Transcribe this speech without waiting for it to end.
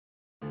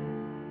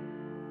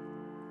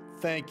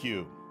Thank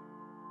you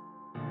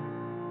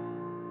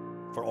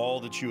for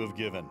all that you have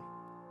given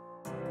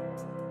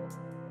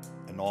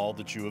and all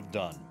that you have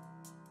done.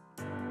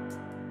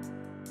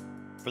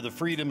 For the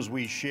freedoms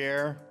we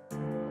share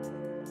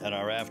and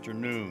our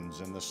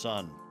afternoons in the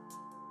sun.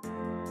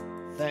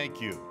 Thank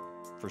you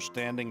for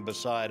standing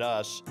beside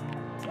us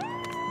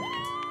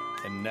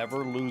and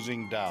never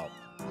losing doubt,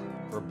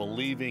 for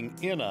believing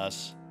in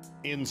us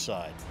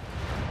inside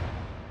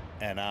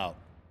and out.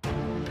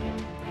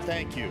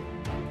 Thank you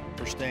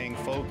for staying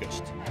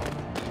focused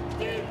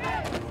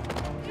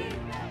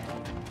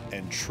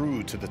and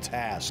true to the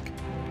task,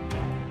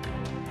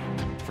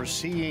 for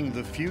seeing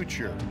the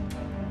future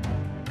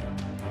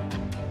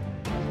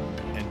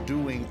and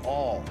doing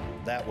all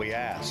that we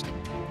ask.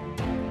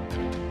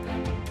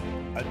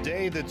 A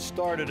day that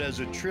started as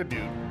a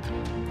tribute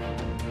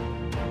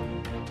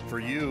for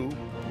you,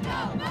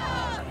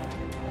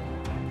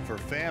 for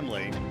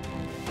family,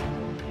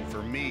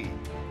 for me,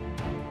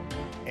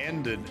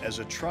 ended as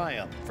a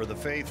triumph for the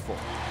faithful.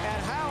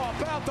 And how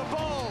about the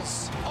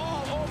Bulls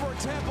all over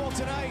Temple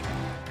tonight?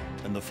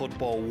 And the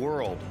football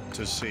world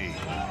to see.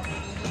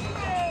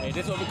 Hey,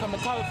 this is what we come to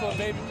college for,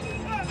 baby.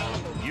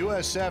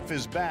 USF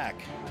is back,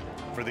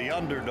 for the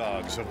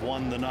underdogs have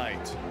won the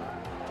night.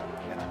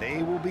 And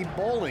they will be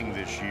bowling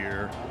this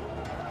year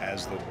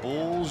as the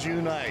Bulls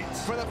unite.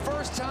 For the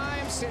first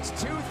time since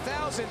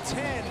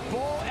 2010,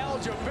 bowl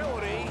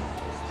eligibility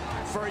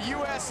for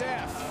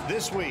USF.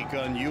 This week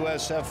on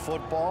USF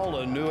Football,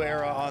 a new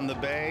era on the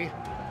Bay.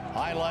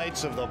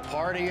 Highlights of the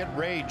party at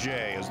Ray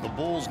J as the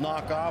Bulls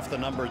knock off the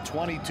number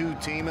 22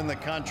 team in the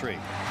country.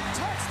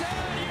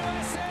 Touchdown,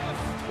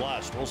 USF!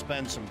 Plus, we'll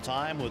spend some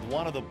time with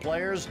one of the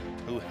players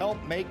who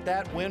helped make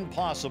that win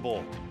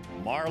possible,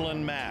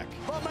 Marlon Mack.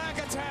 The Mack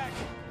attack!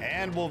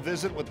 And we'll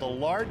visit with the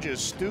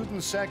largest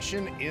student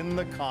section in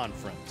the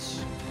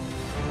conference.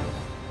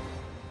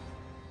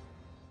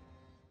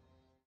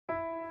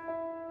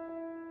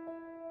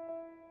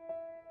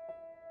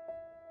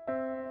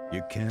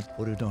 You can't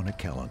put it on a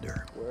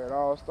calendar. Where it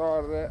all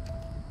started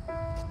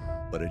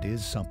at. But it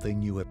is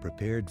something you have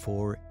prepared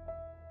for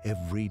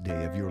every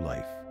day of your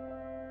life.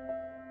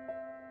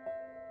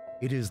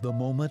 It is the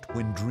moment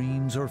when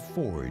dreams are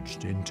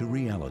forged into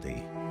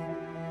reality.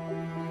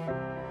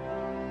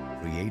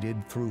 Created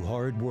through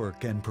hard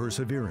work and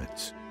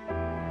perseverance.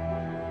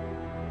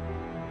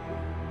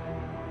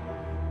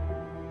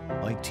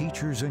 By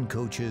teachers and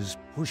coaches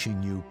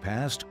pushing you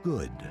past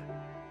good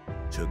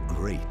to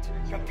great.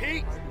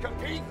 Compete,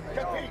 compete,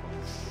 compete.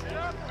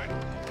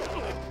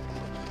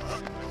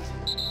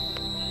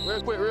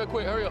 Real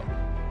quick, hurry up.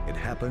 It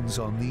happens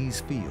on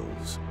these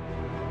fields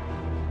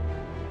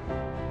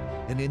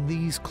and in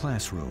these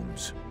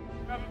classrooms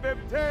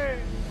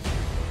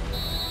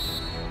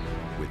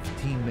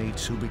with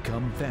teammates who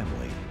become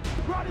family.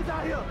 Ronnie's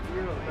out here.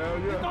 Hell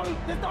yeah.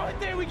 That's the only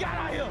thing we got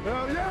out here.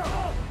 Hell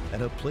yeah.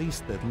 And a place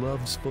that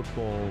loves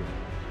football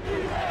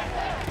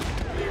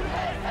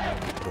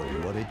for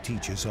what it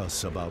teaches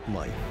us about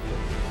life.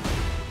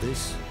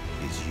 This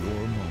is your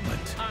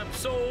moment. I'm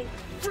so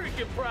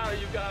freaking proud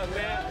of you guys,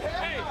 man.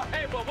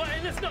 Hey, but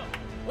listen up.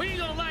 We ain't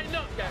gonna lighten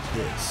up, guys.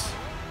 This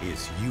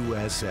is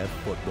USF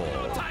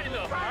football. Tighten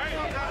up, all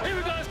right? Here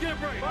we go, let's get a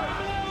break. 1,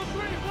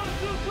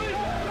 2, 3.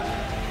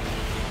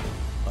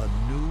 A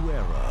new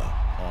era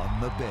on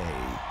the Bay.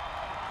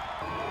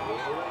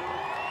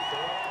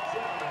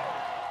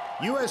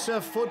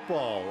 USF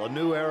Football, a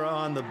new era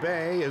on the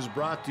Bay, is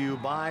brought to you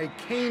by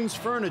Canes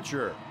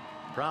Furniture,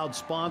 proud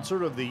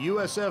sponsor of the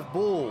USF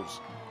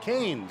Bulls.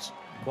 Canes,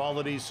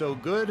 quality so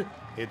good,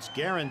 it's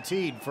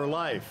guaranteed for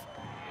life.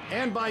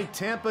 And by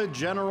Tampa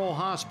General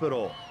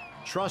Hospital,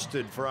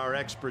 trusted for our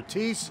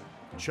expertise,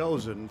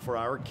 chosen for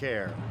our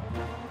care.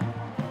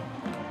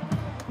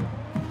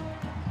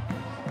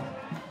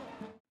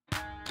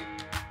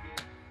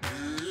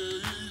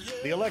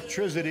 The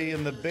electricity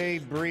in the Bay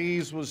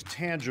breeze was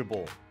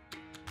tangible.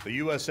 The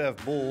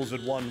USF Bulls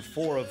had won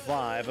 4 of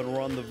 5 and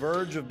were on the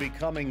verge of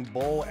becoming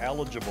bowl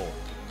eligible.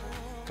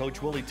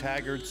 Coach Willie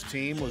Taggart's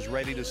team was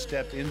ready to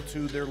step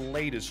into their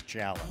latest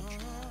challenge,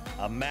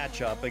 a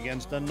matchup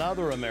against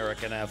another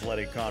American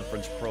Athletic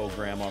Conference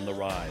program on the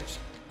rise,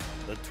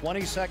 the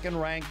 22nd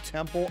ranked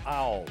Temple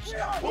Owls.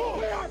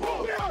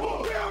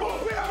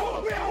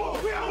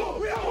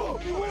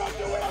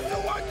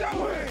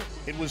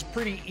 It was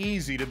pretty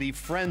easy to be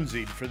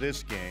frenzied for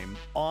this game,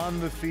 on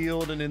the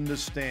field and in the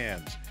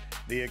stands.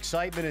 The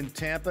excitement in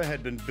Tampa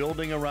had been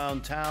building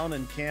around town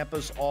and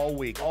campus all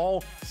week,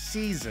 all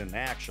season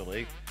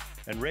actually,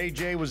 and Ray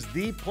J was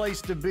the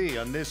place to be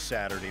on this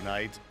Saturday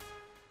night.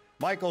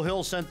 Michael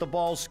Hill sent the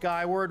ball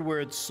skyward where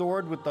it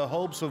soared with the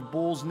hopes of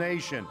Bulls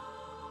Nation.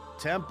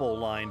 Temple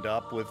lined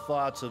up with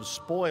thoughts of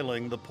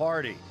spoiling the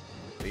party.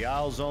 The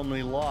Owls'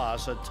 only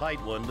loss, a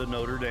tight one to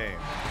Notre Dame.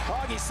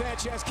 Augie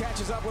Sanchez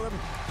catches up with him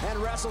and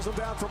wrestles him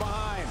down from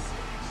behind.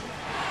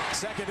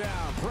 Second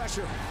down,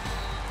 pressure.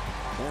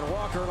 And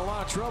Walker in a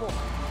lot of trouble.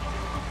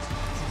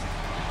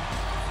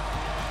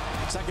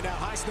 Second down,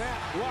 high snap.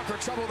 Walker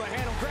trouble with the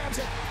handle, grabs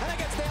it, and it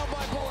gets nailed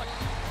by Bullock.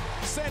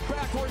 Sent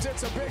backwards,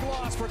 it's a big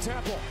loss for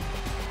Temple.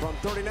 From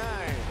 39.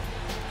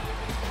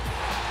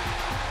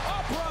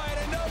 Upright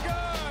and no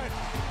good.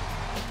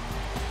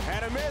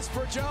 And a miss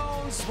for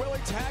Jones. Willie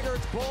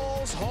Taggart's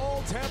Bulls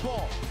hold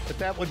Temple. But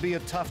that would be a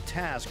tough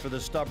task for the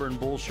stubborn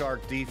Bull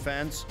Shark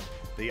defense.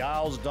 The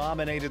Owls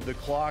dominated the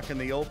clock in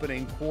the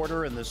opening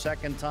quarter, and the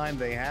second time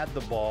they had the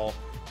ball,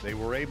 they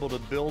were able to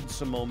build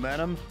some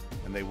momentum,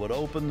 and they would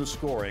open the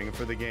scoring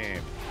for the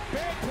game.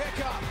 Big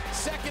pickup,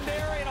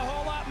 secondary, and a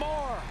whole lot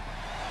more.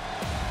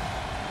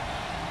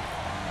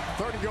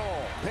 Third and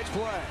goal, pitch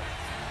play.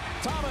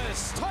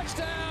 Thomas,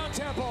 touchdown,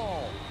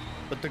 Temple.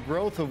 But the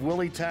growth of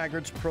Willie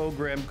Taggart's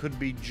program could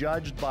be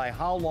judged by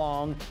how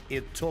long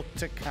it took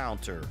to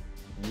counter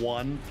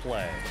one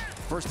play.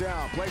 First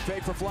down, play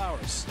fake for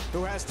Flowers,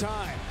 who has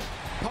time.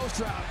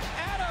 Post route,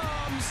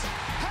 Adams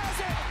has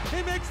it.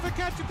 He makes the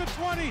catch at the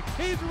 20.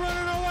 He's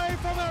running away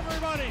from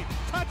everybody.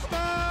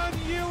 Touchdown,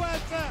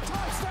 USF.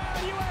 Touchdown,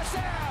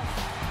 USF.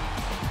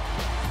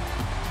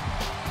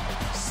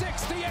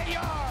 68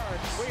 yards.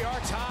 We are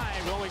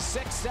timed, only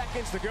 6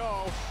 seconds to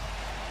go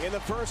in the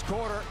first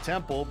quarter.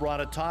 Temple brought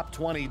a top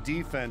 20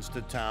 defense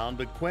to town,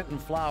 but Quentin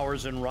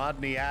Flowers and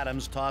Rodney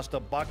Adams tossed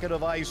a bucket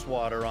of ice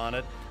water on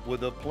it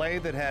with a play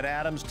that had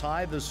Adams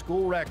tie the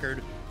school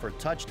record for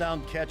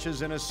touchdown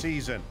catches in a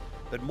season.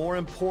 But more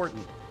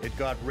important, it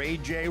got Ray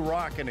J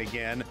rocking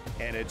again,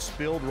 and it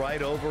spilled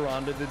right over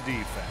onto the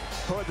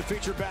defense. Hood the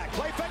feature back,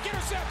 play fake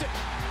intercepted.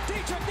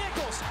 Dietrich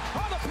Nichols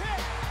on the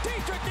pick.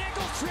 Dietrich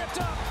Nichols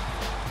tripped up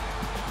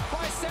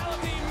by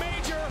Saladin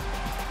Major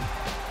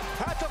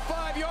at the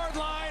 5-yard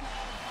line.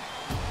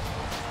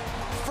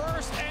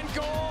 First and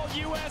goal,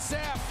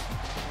 USF.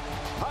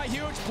 A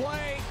huge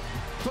play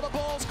for the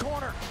Bulls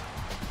corner.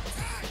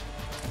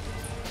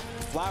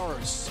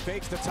 Flowers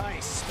fakes the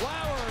Tice.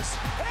 Flowers,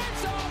 end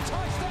zone,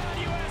 touchdown,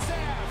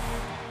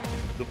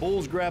 USF. The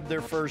Bulls grabbed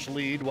their first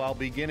lead while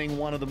beginning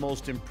one of the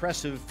most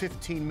impressive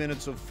 15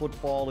 minutes of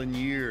football in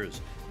years,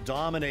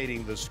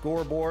 dominating the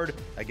scoreboard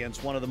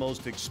against one of the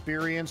most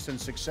experienced and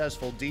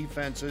successful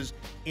defenses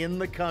in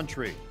the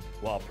country,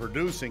 while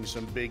producing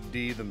some Big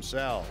D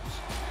themselves.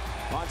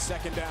 On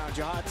second down,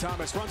 Jahad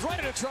Thomas runs right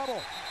into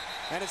trouble,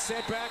 and it's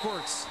sent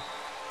backwards.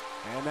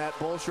 And that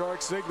Bull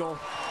Shark signal.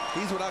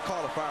 He's what I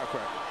call a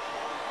firecracker.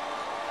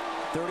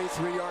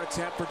 33-yard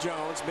attempt for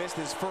Jones, missed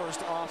his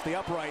first off the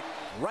upright.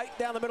 Right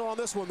down the middle on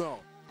this one, though.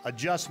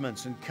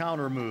 Adjustments and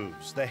counter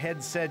moves. The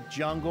headset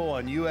jungle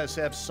on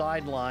USF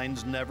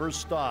sidelines never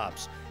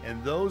stops,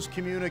 and those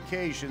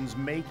communications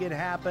make it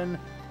happen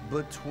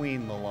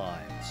between the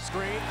lines.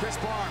 Screen, Chris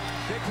Barr,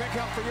 big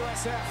pickup for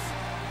USF.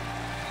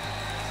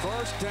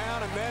 First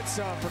down and then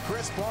some for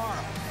Chris Barr.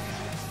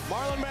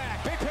 Marlon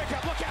Mack, big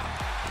pickup, look out.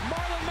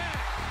 Marlon Mack,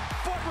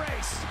 foot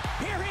race,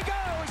 here he goes.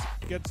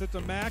 Gets it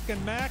to Mack,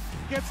 and Mack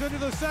gets into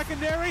the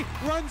secondary,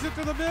 runs it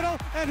to the middle,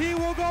 and he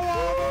will go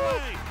all the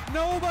way.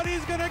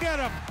 Nobody's gonna get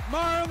him.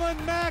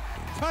 Marlon Mack,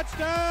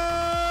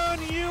 touchdown,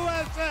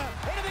 USF.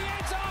 Into the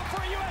end zone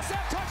for a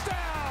USF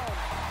touchdown.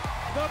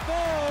 The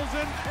Bulls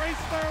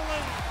increase their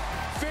lead.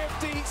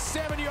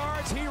 57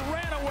 yards, he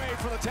ran away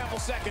from the Temple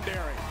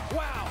secondary.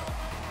 Wow.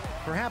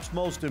 Perhaps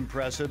most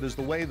impressive is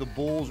the way the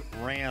Bulls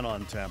ran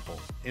on Temple,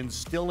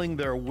 instilling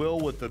their will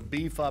with the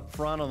beef up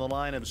front on the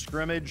line of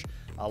scrimmage,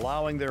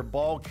 allowing their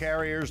ball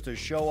carriers to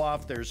show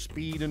off their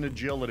speed and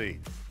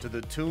agility to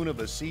the tune of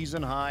a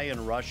season high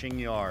in rushing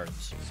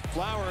yards.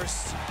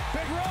 Flowers,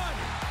 big run.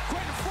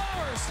 Quentin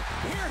Flowers,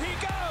 here he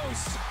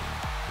goes.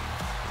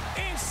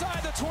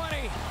 Inside the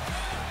 20.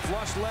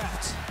 Flush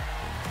left.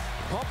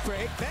 Pump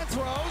fake, then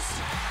throws.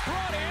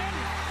 Brought in.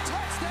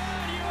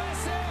 Touchdown,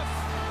 USF.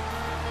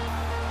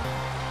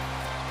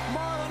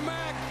 Marlon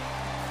Mack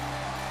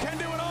can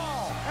do it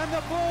all. And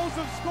the Bulls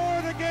have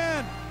scored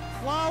again.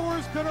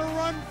 Flowers could have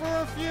run for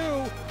a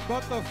few,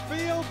 but the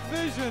field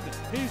vision,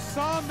 he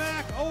saw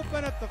Mack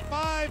open at the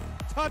 5,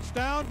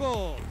 touchdown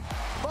Bulls.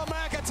 The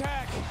Mack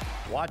attack.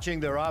 Watching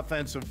their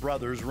offensive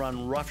brothers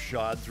run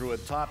roughshod through a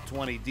top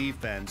 20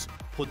 defense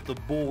put the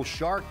Bull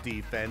Shark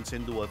defense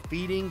into a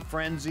feeding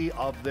frenzy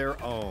of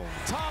their own.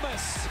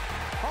 Thomas,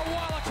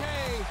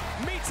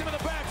 Awalake meets him in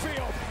the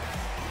backfield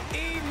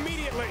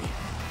immediately.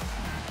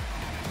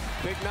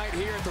 Big night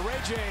here at the Ray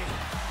J.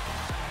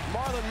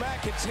 Marlon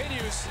Mack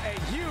continues a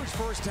huge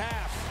first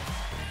half.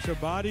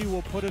 Shabbat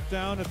will put it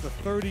down at the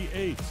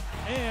 38,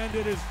 and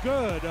it is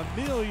good.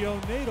 Emilio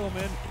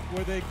Nadelman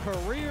with a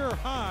career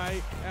high,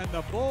 and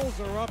the Bulls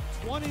are up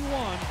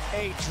 21.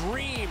 A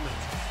dream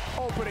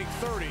opening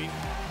 30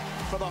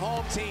 for the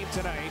home team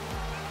tonight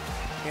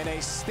in a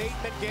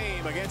statement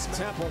game against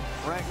Temple,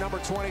 ranked number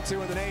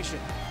 22 in the nation.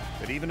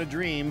 But even a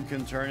dream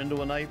can turn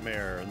into a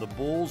nightmare, and the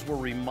Bulls were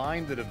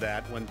reminded of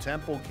that when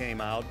Temple came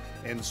out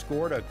and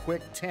scored a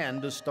quick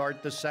 10 to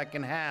start the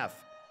second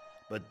half.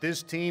 But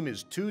this team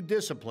is too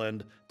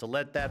disciplined to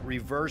let that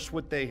reverse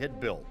what they had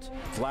built.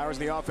 Flowers,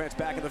 the offense,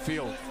 back in the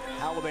field.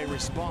 How will they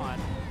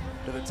respond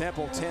to the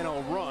Temple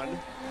 10-0 run?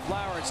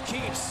 Flowers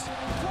keeps.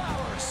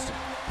 Flowers.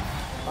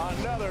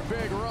 Another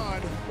big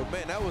run. But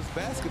man, that was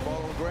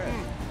basketball on the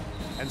grass.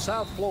 And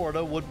South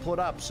Florida would put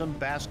up some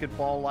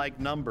basketball-like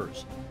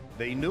numbers.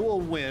 They knew a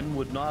win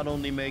would not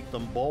only make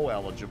them bowl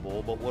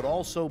eligible, but would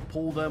also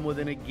pull them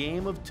within a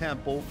game of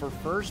Temple for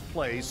first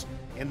place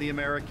in the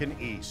American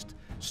East,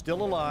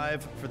 still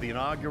alive for the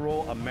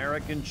inaugural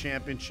American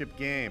Championship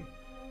game.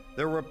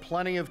 There were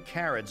plenty of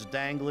carrots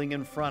dangling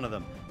in front of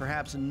them,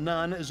 perhaps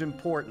none as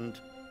important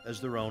as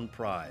their own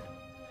pride.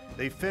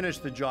 They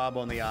finished the job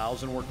on the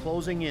Owls and were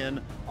closing in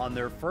on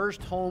their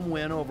first home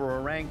win over a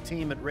ranked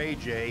team at Ray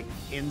J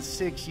in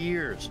 6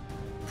 years,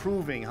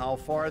 proving how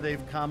far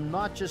they've come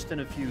not just in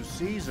a few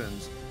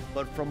seasons,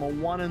 but from a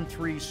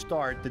 1-3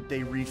 start that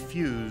they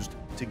refused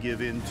to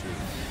give into.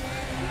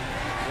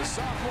 The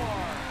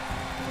sophomore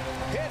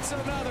hits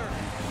another.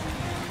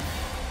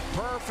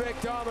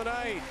 Perfect on the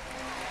night.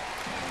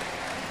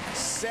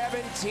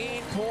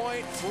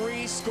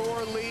 17.3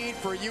 score lead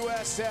for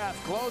USF,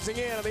 closing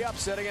in on the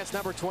upset against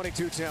number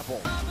 22 Temple.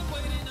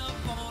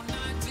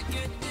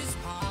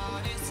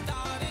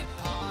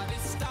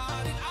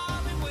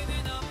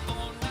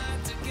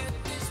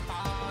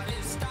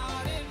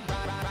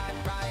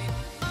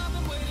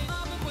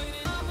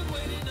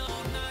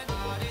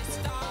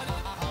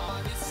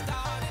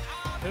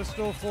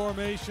 Pistol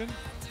formation,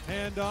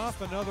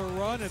 handoff, another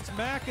run. It's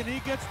Mack, and he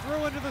gets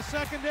through into the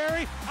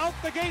secondary. Out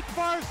the gate,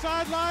 far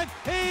sideline.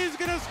 He's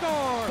going to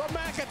score. The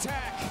Mack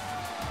attack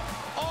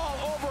all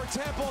over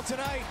Temple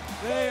tonight.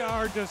 They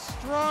are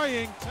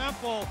destroying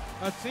Temple,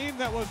 a team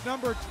that was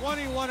number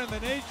 21 in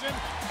the nation.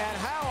 And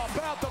how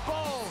about the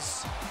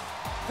Bulls?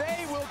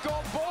 They will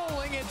go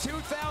bowling in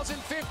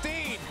 2015.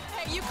 Hey,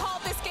 you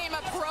called this game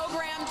a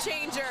program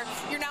changer.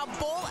 You're now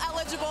bowl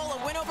eligible, a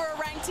win over a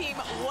ranked team.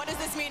 What does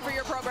this mean for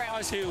your program?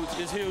 It's huge.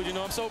 It's huge. You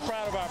know, I'm so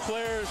proud of our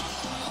players.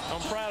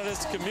 I'm proud of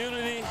this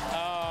community.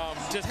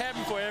 Just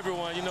happy for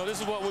everyone. You know,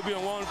 this is what we've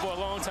been wanting for a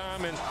long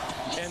time, and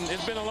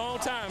it's been a long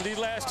time. These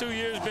last 2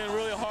 years have been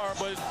really hard,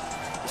 but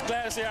it's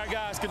glad to see our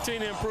guys continue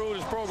to improve,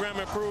 this program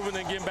improving,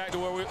 and getting back to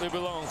where it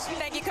belongs.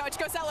 Thank you, Coach.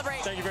 Go celebrate.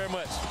 Thank you very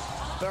much.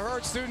 The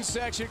Hurd student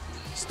section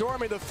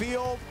storming the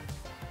field.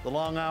 The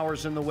long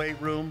hours in the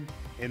weight room,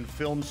 in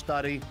film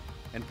study,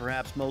 and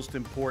perhaps most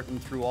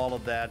important through all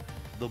of that,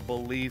 the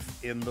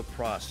belief in the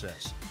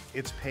process.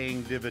 It's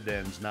paying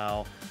dividends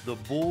now. The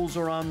Bulls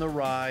are on the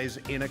rise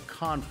in a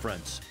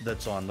conference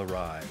that's on the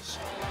rise.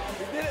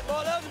 We did it, bowl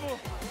eligible.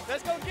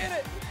 Let's go get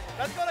it.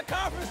 Let's go to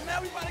conference,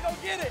 man. We about to go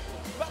get it.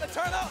 We about to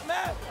turn up,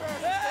 man.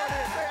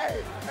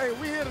 Hey,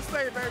 we here to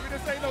stay, baby.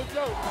 This ain't no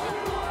joke.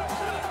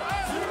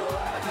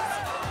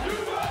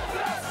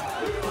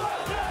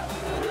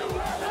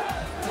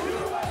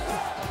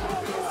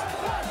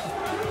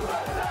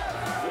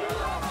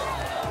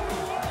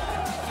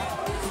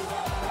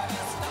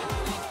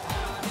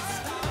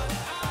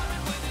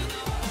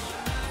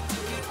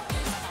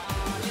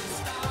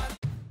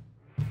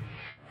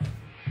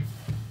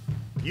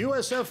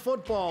 USF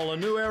football, a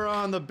new era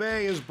on the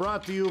Bay, is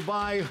brought to you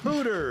by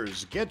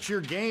Hooters. Get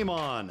your game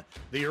on.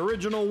 The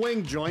original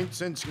wing joint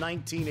since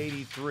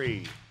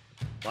 1983.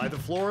 By the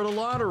Florida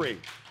Lottery.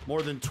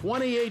 More than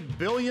 $28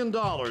 billion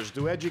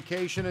to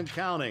education and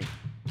counting.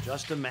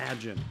 Just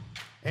imagine.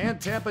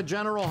 And Tampa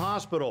General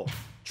Hospital.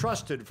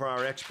 Trusted for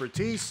our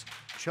expertise,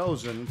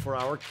 chosen for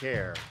our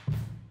care.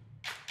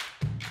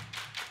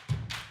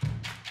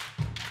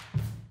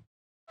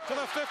 To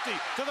the 50,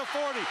 to the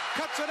 40,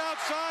 cuts it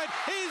outside.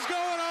 He's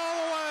going all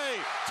the way.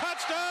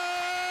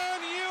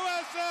 Touchdown,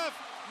 USF,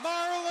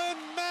 Marlon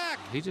Mack.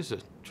 He's just a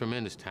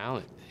tremendous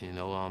talent. You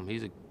know,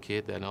 he's a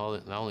kid that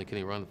not only can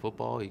he run the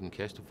football, he can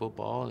catch the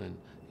football, and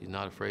he's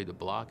not afraid to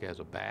block as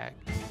a back.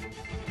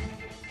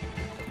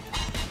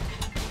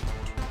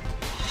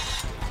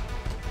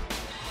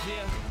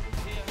 Yeah,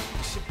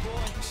 it's your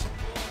boy,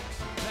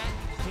 back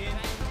here,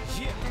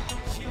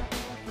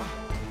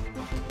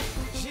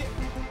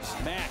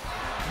 Mack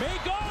may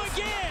go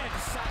again.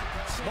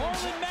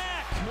 Marlon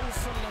Mack,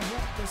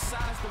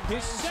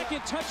 his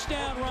second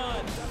touchdown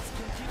run.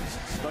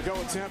 they'll go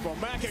with Temple.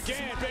 Mack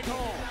again, big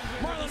hole.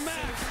 Marlon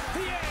Mack,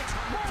 the edge.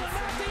 Marlon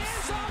Mack, the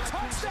end zone,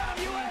 touchdown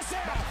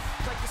USF.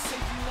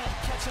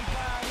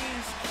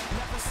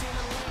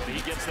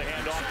 He gets the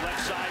handoff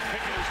left side,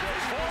 picking his way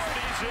forward.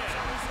 He's in.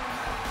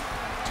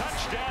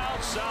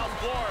 Touchdown, South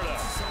Florida.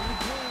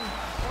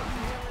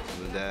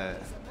 My dad,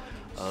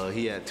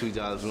 he had 2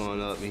 jobs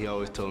growing up, and he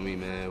always told me,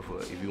 man,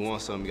 if you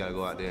want something, you gotta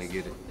go out there and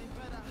get it.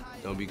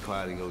 Don't be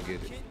quiet and go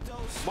get it.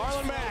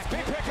 Marlon Mack,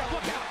 big pickup,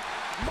 look out.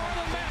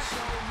 Marlon Mack,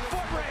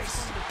 foot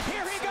race.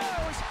 Here he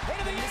goes,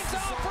 into the end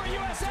zone for a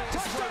USF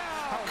touchdown.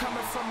 I'm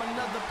coming from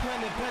another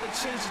planet, better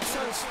change your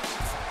touch.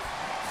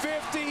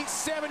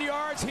 57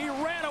 yards, he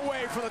ran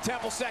away from the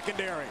Temple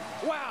secondary.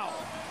 Wow.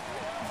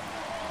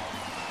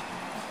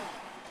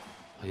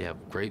 You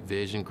have great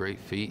vision, great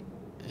feet,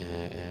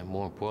 and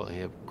more importantly,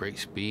 you have great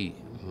speed.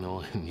 You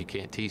know, and you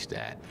can't teach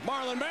that.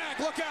 Marlon Mack,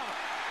 look out.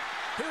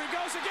 Here he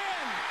goes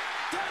again.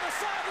 Down the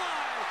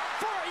sideline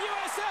for a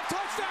USF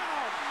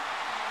touchdown.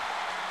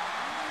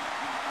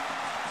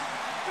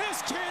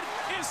 This kid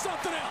is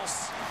something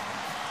else.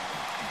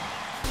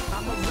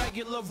 I'm a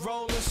regular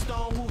rolling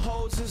stone who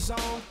holds his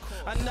own.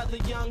 Another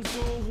young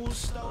dude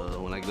who's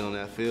when I get on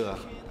that field,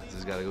 I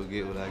just gotta go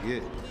get what I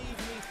get.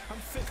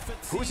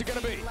 Who's it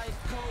gonna be?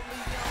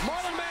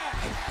 Marlon Mack,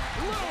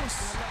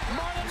 loose.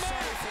 Marlon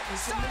Mack,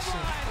 sideline.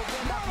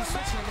 Marlon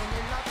Mack.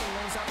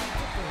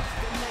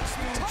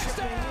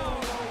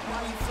 Touchdown.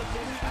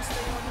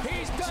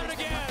 He's done it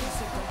again.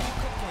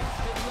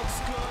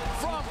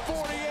 From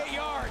 48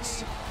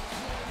 yards.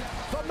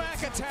 The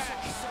Mack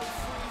attack.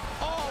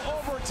 All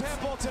over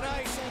Temple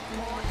tonight.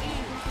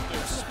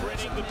 They're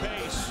spreading the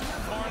pace.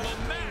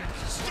 Marlon Mack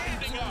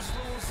standing up.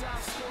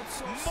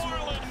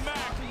 Marlon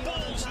Mack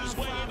pulls his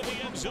way into the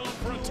end zone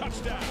for a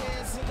touchdown.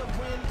 Hands in the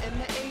wind and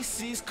the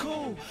AC's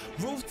cool.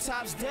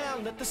 Rooftops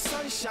down, let the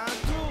sun shine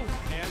through.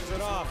 Hands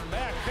it off.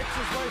 Mack picks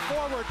his way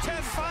forward.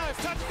 10-5.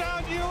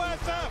 Touchdown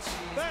USF.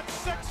 That's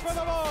 6 for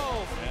the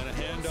Bulls. And a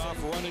handoff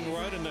running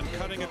right and then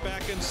cutting it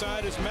back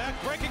inside is Mack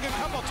breaking a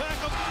couple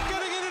tackles,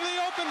 getting into the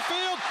open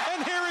field,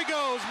 and here he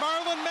goes.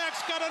 Marlon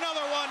Mack's got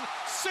another one.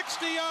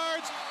 60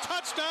 yards.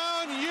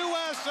 Touchdown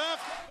USF.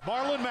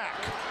 Marlon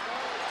Mack.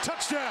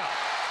 Touchdown.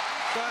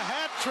 The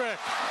hat trick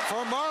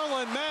for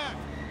Marlon Mack.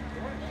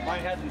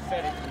 Mike hasn't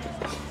said it.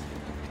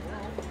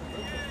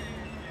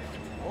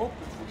 Oh,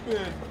 it's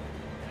good.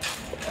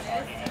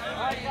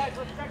 All right, guys,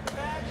 let's check the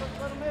bags. Let's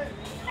let them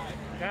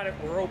in. Got it.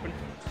 We're open.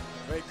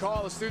 They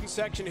call the student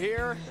section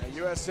here at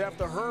USF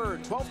the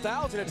Herd.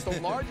 12,000. It's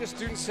the largest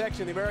student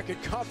section in the American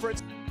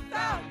Conference.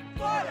 South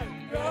Florida,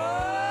 go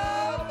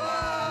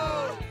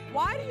Bulls!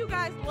 Why do you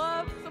guys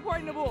love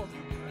supporting the Bulls?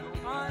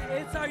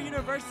 It's our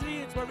university.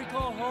 It's where we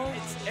call home.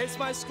 It's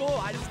my school.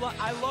 I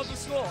love the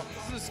school.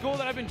 This is a school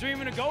that I've been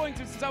dreaming of going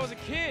to since I was a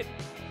kid.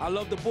 I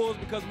love the Bulls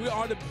because we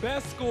are the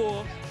best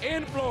school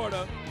in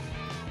Florida,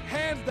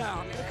 hands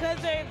down. Because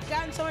they've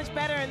gotten so much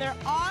better and they're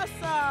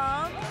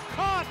awesome.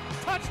 Caught.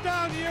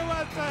 Touchdown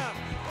USF.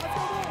 Let's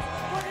go Bulls.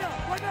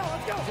 Right now,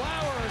 let's go.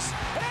 Flowers.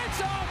 End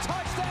zone.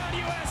 Touchdown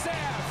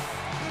USF.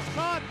 It's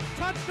caught.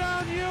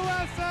 Touchdown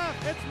USF.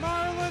 It's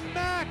Marlon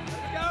Mack.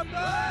 Let's go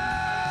Bulls.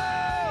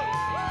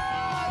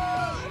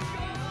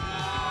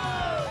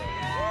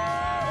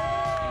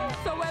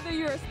 So whether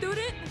you're a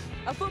student,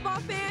 a football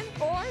fan,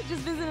 or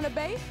just visiting the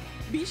Bay,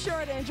 be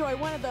sure to enjoy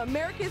one of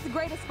America's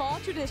greatest fall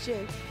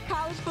traditions,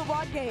 college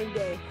football game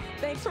day.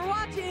 Thanks for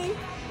watching.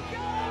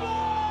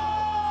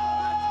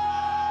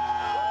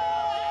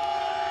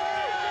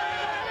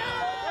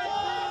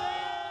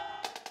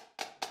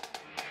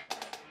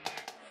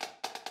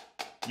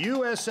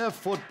 USF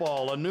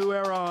Football, a new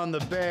era on the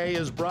Bay,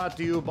 is brought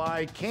to you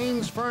by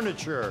Cane's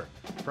Furniture,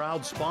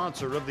 proud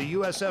sponsor of the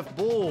USF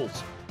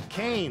Bulls.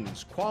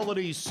 Cane's,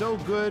 quality so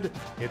good,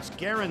 it's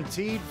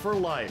guaranteed for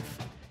life.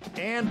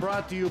 And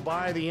brought to you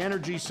by the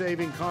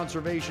energy-saving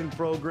conservation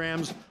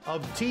programs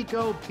of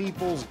Tico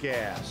Peoples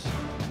Gas.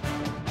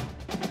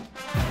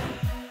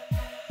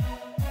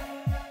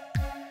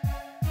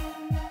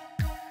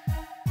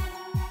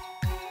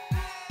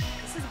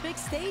 This is a big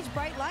stage,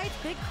 bright lights,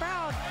 big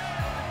crowd.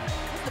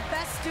 This is the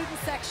best student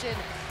section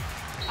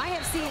I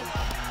have seen.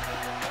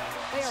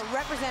 They are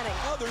representing.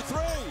 Other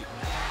three.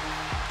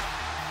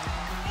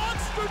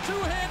 Monster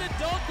two-handed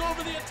dunk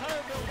over the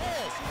entire building.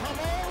 Bulls come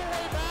all the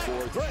way back.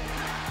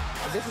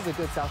 4-3. This is a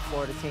good South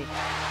Florida team.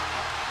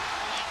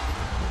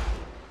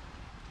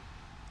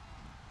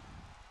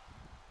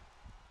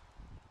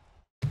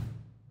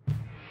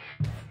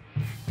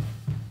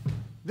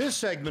 This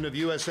segment of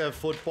USF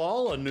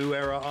Football, a new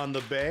era on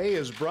the Bay,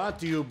 is brought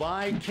to you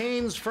by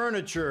Cane's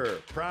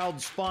Furniture, proud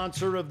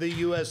sponsor of the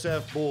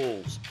USF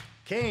Bulls.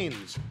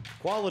 Cane's,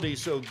 quality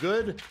so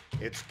good,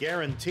 it's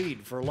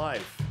guaranteed for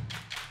life.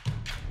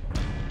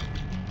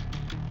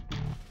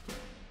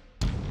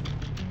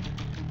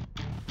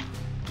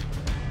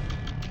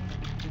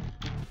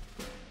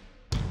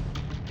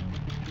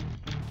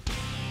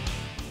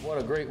 What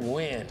a great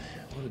win.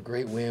 What a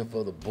great win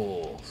for the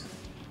Bulls.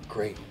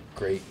 Great,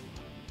 great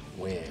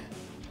win.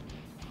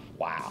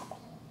 Wow.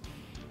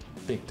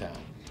 Big time.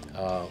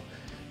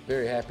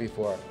 Very happy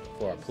for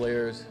our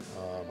players,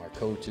 our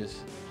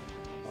coaches,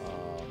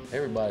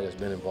 everybody that's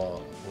been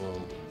involved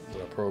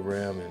with our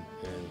program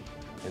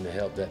and the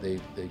help that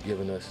they've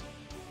given us.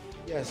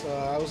 Yes,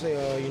 I would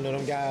say, you know,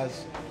 them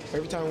guys,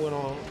 every time we went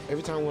on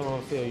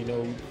the field, you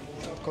know,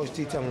 Coach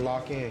T tell them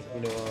lock in,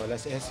 you know,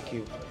 let's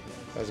execute.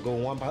 Let's go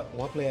one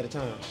play at a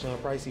time. Sean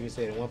Price even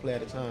said it, one play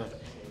at a time.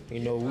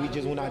 You know, we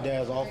just went out there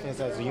as an offense,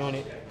 as a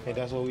unit, and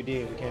that's what we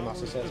did. We came out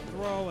successful.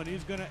 Throw, and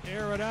he's going to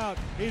air it out.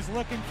 He's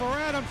looking for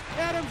Adams.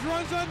 Adams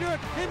runs under it.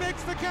 He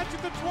makes the catch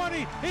at the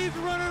 20. He's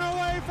running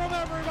away from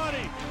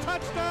everybody.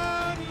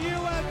 Touchdown,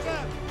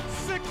 USF.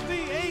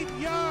 68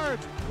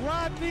 yards.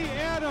 Rodney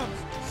Adams,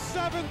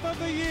 7th of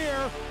the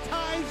year,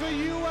 ties a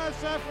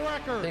USF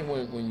record. I think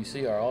when you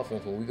see our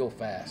offense, when we go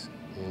fast,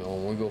 you know,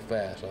 when we go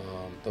fast,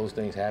 those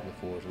things happen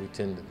for us. We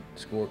tend to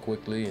score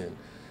quickly and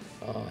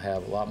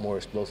have a lot more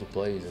explosive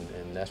plays,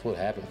 and that's what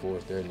happened for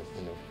us there in the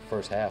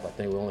first half. I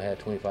think we only had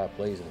 25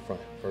 plays in the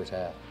first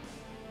half.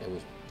 It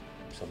was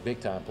some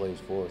big-time plays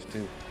for us,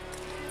 too.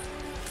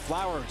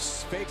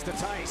 Flowers fakes to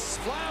Tice.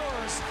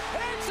 Flowers,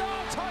 end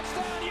zone,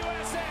 touchdown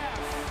USF!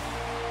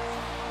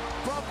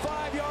 From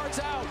 5 yards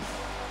out.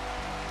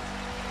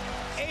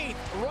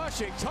 8th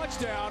rushing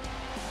touchdown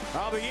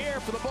of the year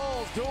for the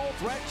Bulls, dual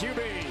threat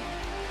QB.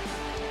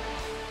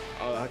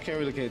 I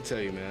can't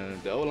tell you,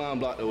 man. The O-line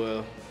blocked it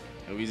well,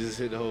 and we just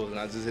hit the hole, and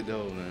I just hit the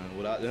hole, man.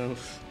 Without them,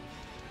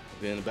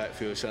 being in the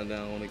backfield shutting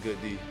down on a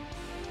good D.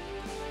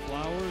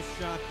 Flowers,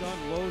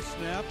 shotgun, low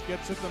snap,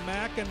 gets it to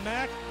Mack, and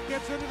Mack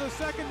gets into the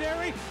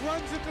secondary,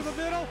 runs it to the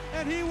middle,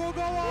 and he will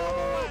go all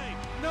the way.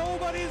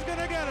 Nobody's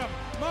gonna get him.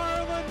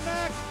 Marlon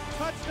Mack,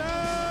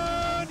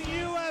 touchdown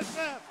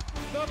USF.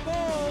 The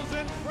Bulls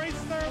increase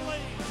their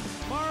lead.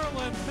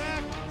 Marlon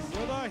Mack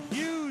with a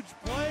huge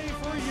play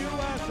for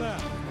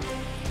USF.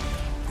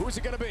 Who's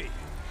it gonna be?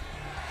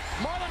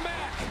 Marlon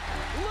Mack,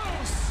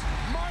 loose.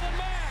 Marlon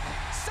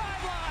Mack,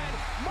 sideline.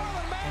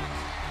 Marlon Mack,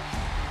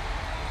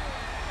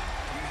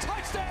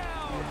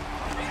 touchdown.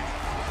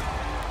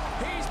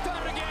 He's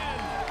done it again.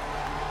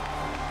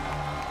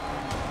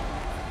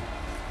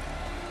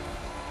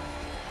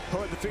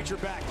 Hood, the feature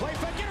back. Play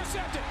fake,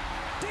 intercepted.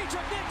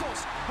 Dietrich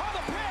Nichols on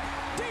the pick.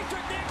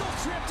 Dietrich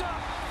Nichols tripped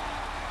up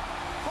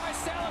by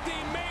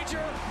Saladin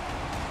Major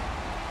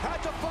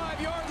at the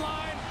 5-yard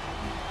line.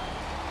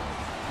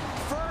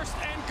 First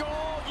and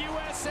goal,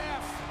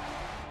 USF.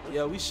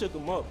 Yeah, we shook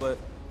them up, but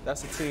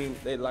that's a team,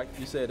 they, like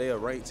you said, they're a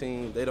ranked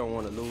team. They don't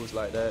want to lose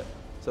like that.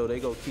 So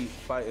they go keep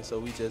fighting, so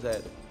we just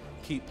had to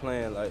keep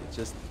playing, like,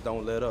 just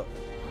don't let up.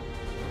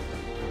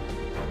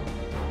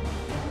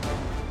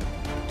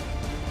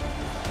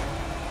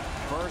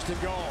 First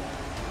and goal.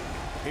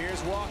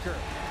 Here's Walker.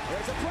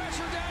 There's a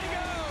pressure, down he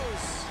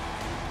goes.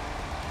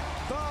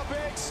 The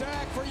big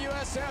sack for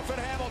USF at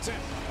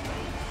Hamilton.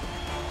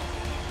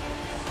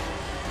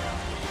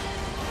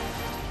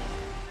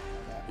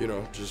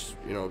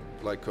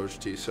 Like Coach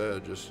T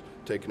said, just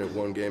taking it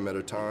one game at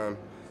a time.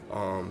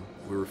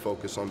 We were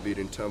focused on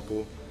beating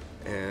Temple,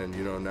 and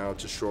now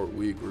it's a short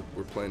week.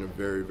 We're playing a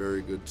very,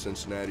 very good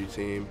Cincinnati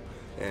team,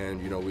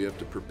 and we have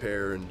to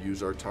prepare and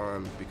use our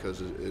time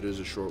because it is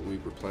a short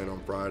week. We're playing on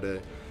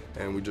Friday,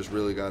 and we just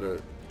really got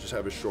to just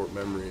have a short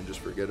memory and just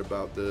forget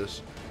about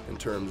this in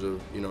terms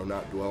of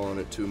not dwell on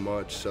it too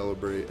much,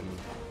 celebrate,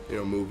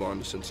 and move on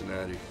to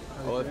Cincinnati.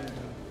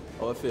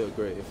 It feels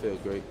great. It feels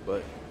great,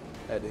 but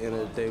at the end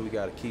of the day, we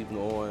got to keep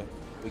going.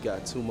 We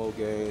got 2 more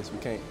games.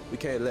 We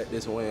can't let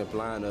this win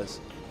blind us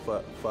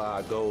for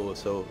our goals.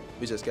 So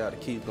we just got to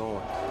keep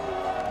going.